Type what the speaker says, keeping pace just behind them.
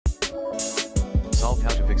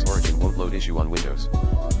upload issue on Windows.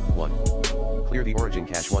 1. Clear the Origin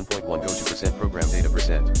cache. 1.1 Go to program data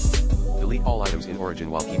 %. Delete all items in Origin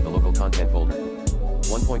while keep the local content folder.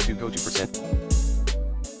 1.2 Go to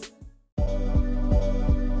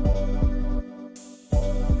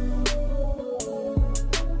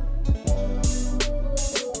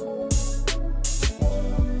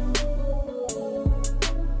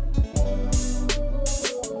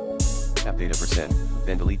app data %,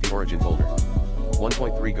 then delete the Origin folder.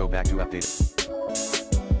 1.3 Go back to app data.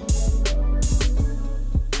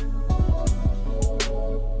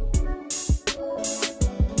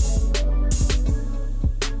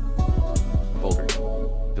 Folder.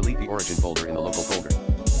 Delete the Origin folder in the local folder.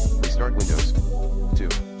 Restart Windows. 2.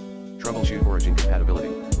 Troubleshoot Origin compatibility.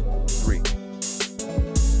 3.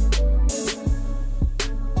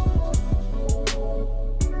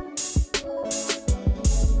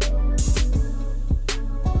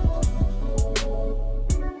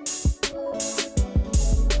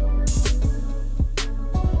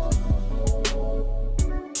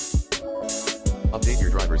 Update your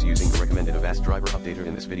drivers using the recommended Avast driver updater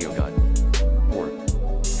in this video guide. 4.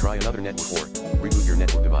 Try another network or reboot your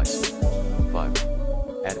network device. 5.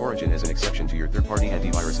 Add Origin as an exception to your third-party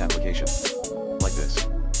antivirus application. Like this.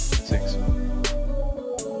 6.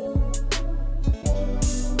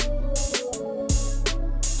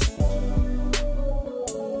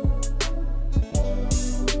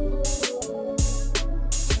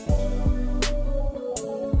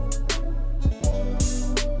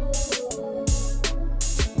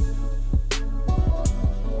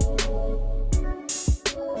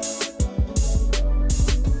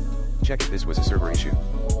 Check if this was a server issue.